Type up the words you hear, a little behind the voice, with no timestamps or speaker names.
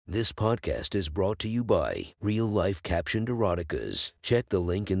This podcast is brought to you by Real Life Captioned Eroticas. Check the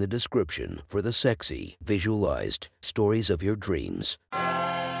link in the description for the sexy, visualized stories of your dreams.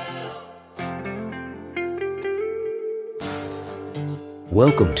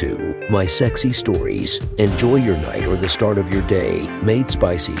 Welcome to My Sexy Stories. Enjoy your night or the start of your day, made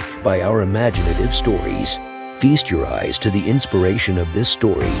spicy by our imaginative stories. Feast your eyes to the inspiration of this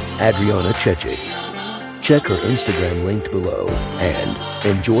story, Adriana Chechik. Check her Instagram linked below and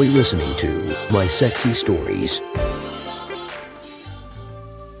enjoy listening to My Sexy Stories.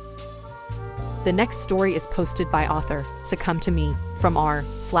 The next story is posted by author Succumb to Me from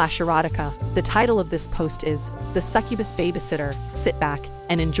r/erotica. The title of this post is The Succubus Babysitter. Sit back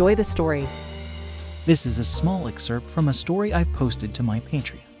and enjoy the story. This is a small excerpt from a story I've posted to my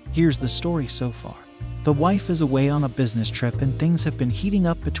Patreon. Here's the story so far. The wife is away on a business trip and things have been heating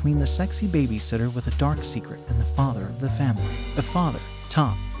up between the sexy babysitter with a dark secret and the father of the family. The father,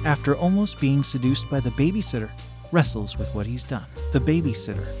 Tom, after almost being seduced by the babysitter, wrestles with what he's done. The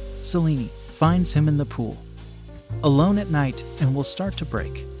babysitter, Selene, finds him in the pool, alone at night, and will start to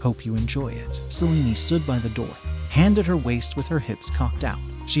break. Hope you enjoy it. Selene stood by the door, hand at her waist with her hips cocked out.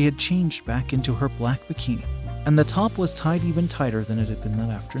 She had changed back into her black bikini, and the top was tied even tighter than it had been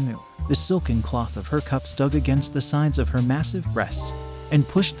that afternoon. The silken cloth of her cups dug against the sides of her massive breasts and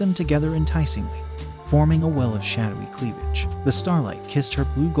pushed them together enticingly, forming a well of shadowy cleavage. The starlight kissed her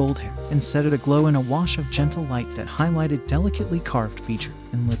blue-gold hair and set it aglow in a wash of gentle light that highlighted delicately carved features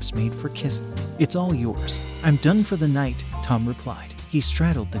and lips made for kissing. "It's all yours. I'm done for the night," Tom replied. He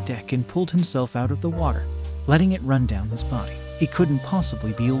straddled the deck and pulled himself out of the water, letting it run down his body. He couldn't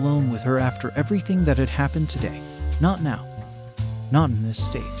possibly be alone with her after everything that had happened today. Not now. Not in this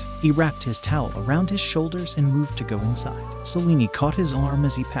state. He wrapped his towel around his shoulders and moved to go inside. Selene caught his arm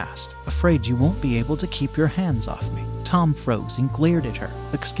as he passed. "Afraid you won't be able to keep your hands off me." Tom froze and glared at her.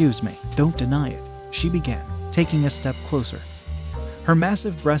 "Excuse me, don't deny it," she began, taking a step closer. Her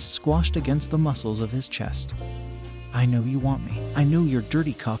massive breasts squashed against the muscles of his chest. "I know you want me. I know your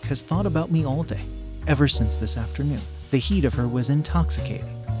dirty cock has thought about me all day, ever since this afternoon." The heat of her was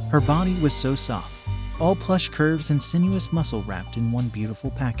intoxicating. Her body was so soft, all plush curves and sinuous muscle wrapped in one beautiful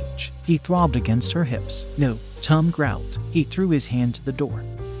package. He throbbed against her hips. "No," Tom growled. He threw his hand to the door.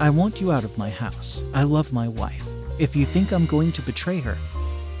 "I want you out of my house. I love my wife. If you think I'm going to betray her,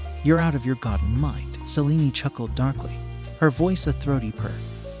 you're out of your goddamn mind." Selene chuckled darkly, her voice a throaty purr.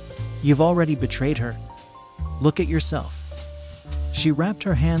 "You've already betrayed her. Look at yourself." She wrapped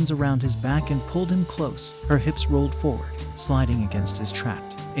her hands around his back and pulled him close. Her hips rolled forward, sliding against his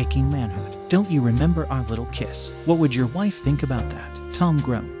trapped, aching manhood. "Don't you remember our little kiss? What would your wife think about that?" Tom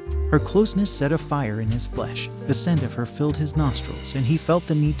groaned. Her closeness set a fire in his flesh. The scent of her filled his nostrils, and he felt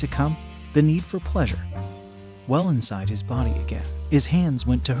the need to come, the need for pleasure, well inside his body again. His hands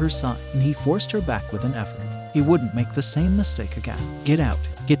went to her side, and he forced her back with an effort. He wouldn't make the same mistake again. "Get out.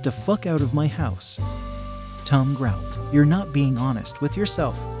 Get the fuck out of my house." Tom growled. "You're not being honest with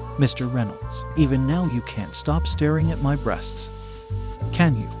yourself, Mr. Reynolds. Even now you can't stop staring at my breasts.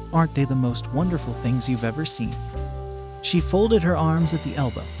 Can you? Aren't they the most wonderful things you've ever seen?" She folded her arms at the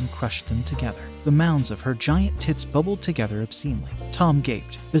elbow and crushed them together. The mounds of her giant tits bubbled together obscenely. Tom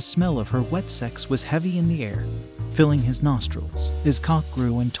gaped. The smell of her wet sex was heavy in the air, filling his nostrils. His cock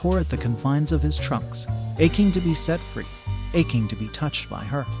grew and tore at the confines of his trunks, aching to be set free, aching to be touched by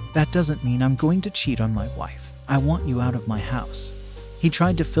her. "That doesn't mean I'm going to cheat on my wife. I want you out of my house." He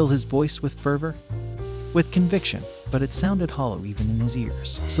tried to fill his voice with fervor, with conviction, but it sounded hollow even in his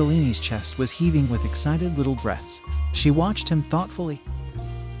ears. Selene's chest was heaving with excited little breaths. She watched him thoughtfully,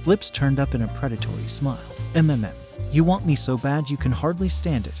 lips turned up in a predatory smile. You want me so bad you can hardly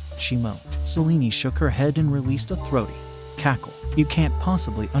stand it," she moaned. Selene shook her head and released a throaty cackle. "You can't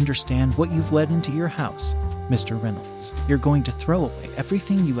possibly understand what you've let into your house, Mr. Reynolds. You're going to throw away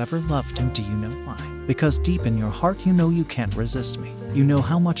everything you ever loved, and do you know why? Because deep in your heart you know you can't resist me. You know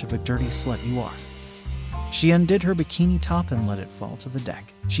how much of a dirty slut you are." She undid her bikini top and let it fall to the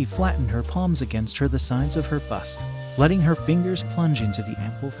deck. She flattened her palms against the sides of her bust, letting her fingers plunge into the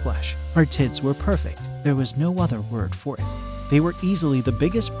ample flesh. Her tits were perfect. There was no other word for it. They were easily the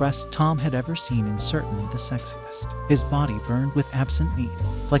biggest breasts Tom had ever seen, and certainly the sexiest. His body burned with absent need,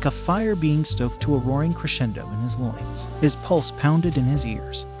 like a fire being stoked to a roaring crescendo in his loins. His pulse pounded in his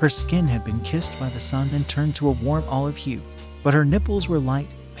ears. Her skin had been kissed by the sun and turned to a warm olive hue, but her nipples were light,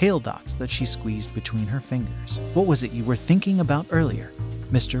 pale dots that she squeezed between her fingers. "What was it you were thinking about earlier,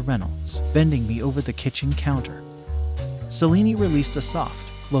 Mr. Reynolds?" Bending me over the kitchen counter, Selene released a soft,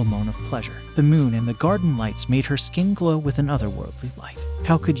 low moan of pleasure. The moon and the garden lights made her skin glow with an otherworldly light.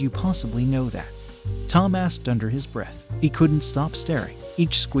 "How could you possibly know that?" Tom asked under his breath. He couldn't stop staring.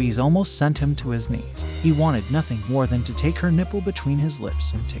 Each squeeze almost sent him to his knees. He wanted nothing more than to take her nipple between his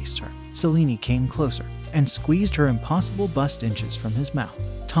lips and taste her. Selene came closer and squeezed her impossible bust inches from his mouth.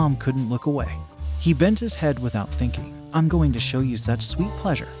 Tom couldn't look away. He bent his head without thinking. "I'm going to show you such sweet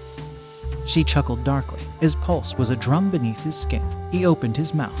pleasure." She chuckled darkly. His pulse was a drum beneath his skin. He opened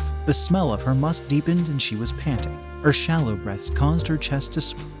his mouth. The smell of her musk deepened and she was panting. Her shallow breaths caused her chest to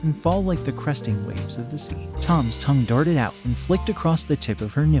swoop and fall like the cresting waves of the sea. Tom's tongue darted out and flicked across the tip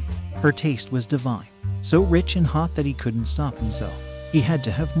of her nipple. Her taste was divine, so rich and hot that he couldn't stop himself. He had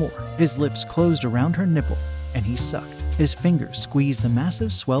to have more. His lips closed around her nipple, and he sucked. His fingers squeezed the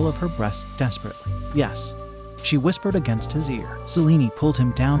massive swell of her breast desperately. "Yes," she whispered against his ear. Selene pulled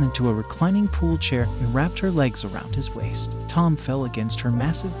him down into a reclining pool chair and wrapped her legs around his waist. Tom fell against her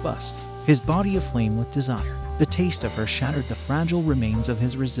massive bust, his body aflame with desire. The taste of her shattered the fragile remains of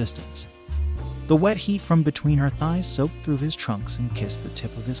his resistance. The wet heat from between her thighs soaked through his trunks and kissed the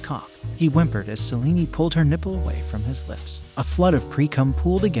tip of his cock. He whimpered as Selene pulled her nipple away from his lips. A flood of pre-cum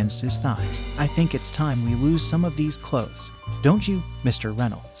pooled against his thighs. "I think it's time we lose some of these clothes. Don't you, Mr.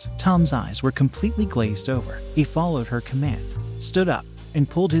 Reynolds?" Tom's eyes were completely glazed over. He followed her command, stood up, and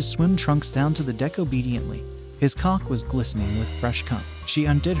pulled his swim trunks down to the deck obediently. His cock was glistening with fresh cum. She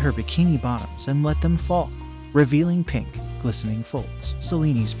undid her bikini bottoms and let them fall, revealing pink, glistening folds.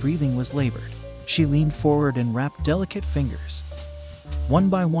 Selene's breathing was labored. She leaned forward and wrapped delicate fingers, one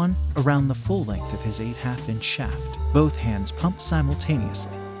by one, around the full length of his 8.5-inch shaft. Both hands pumped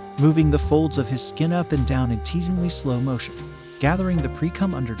simultaneously, moving the folds of his skin up and down in teasingly slow motion, gathering the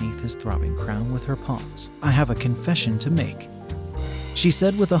pre-cum underneath his throbbing crown with her palms. "I have a confession to make," she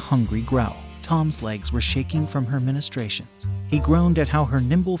said with a hungry growl. Tom's legs were shaking from her ministrations. He groaned at how her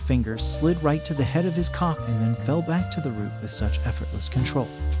nimble fingers slid right to the head of his cock and then fell back to the root with such effortless control.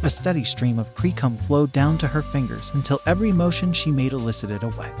 A steady stream of pre-cum flowed down to her fingers until every motion she made elicited a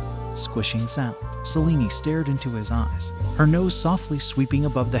wet, squishing sound. Selene stared into his eyes, her nose softly sweeping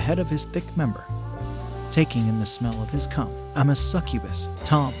above the head of his thick member, taking in the smell of his cum. "I'm a succubus,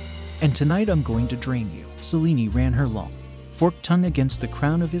 Tom, and tonight I'm going to drain you." Selene ran her long, forked tongue against the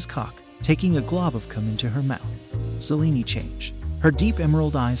crown of his cock, taking a glob of cum into her mouth. Selene changed. Her deep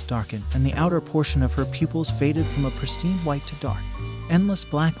emerald eyes darkened, and the outer portion of her pupils faded from a pristine white to dark, endless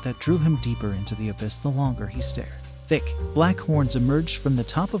black that drew him deeper into the abyss the longer he stared. Thick, black horns emerged from the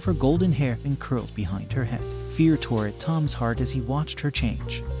top of her golden hair and curled behind her head. Fear tore at Tom's heart as he watched her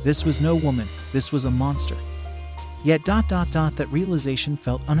change. This was no woman, this was a monster. Yet that realization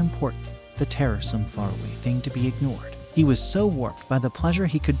felt unimportant, the terror some faraway thing to be ignored. He was so warped by the pleasure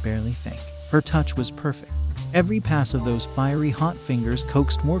he could barely think. Her touch was perfect. Every pass of those fiery hot fingers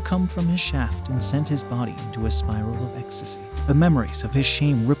coaxed more cum from his shaft and sent his body into a spiral of ecstasy. The memories of his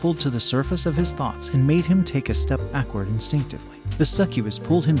shame rippled to the surface of his thoughts and made him take a step backward instinctively. The succubus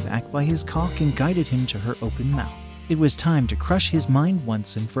pulled him back by his cock and guided him to her open mouth. It was time to crush his mind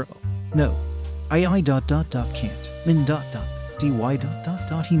once and for all. "No, I can't. Min dy.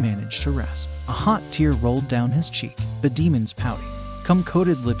 He managed to rasp. A hot tear rolled down his cheek. The demon's pouting,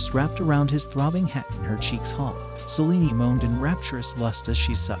 cum-coated lips wrapped around his throbbing head and her cheeks hollowed. Selene moaned in rapturous lust as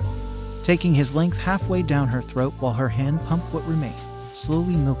she sucked, taking his length halfway down her throat while her hand pumped what remained,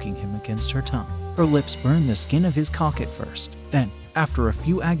 slowly milking him against her tongue. Her lips burned the skin of his cock at first. Then, after a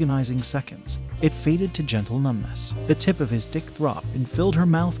few agonizing seconds, it faded to gentle numbness. The tip of his dick throbbed and filled her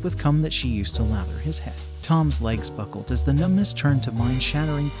mouth with cum that she used to lather his head. Tom's legs buckled as the numbness turned to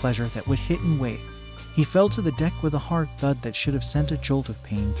mind-shattering pleasure that would hit and wave. He fell to the deck with a hard thud that should have sent a jolt of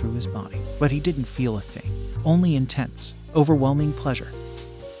pain through his body. But he didn't feel a thing, only intense, overwhelming pleasure.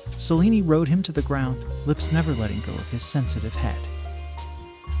 Selene rode him to the ground, lips never letting go of his sensitive head.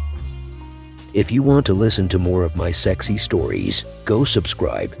 If you want to listen to more of my sexy stories, go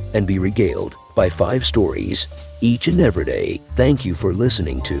subscribe and be regaled by 5 stories each and every day. Thank you for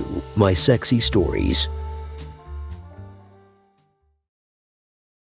listening to My Sexy Stories.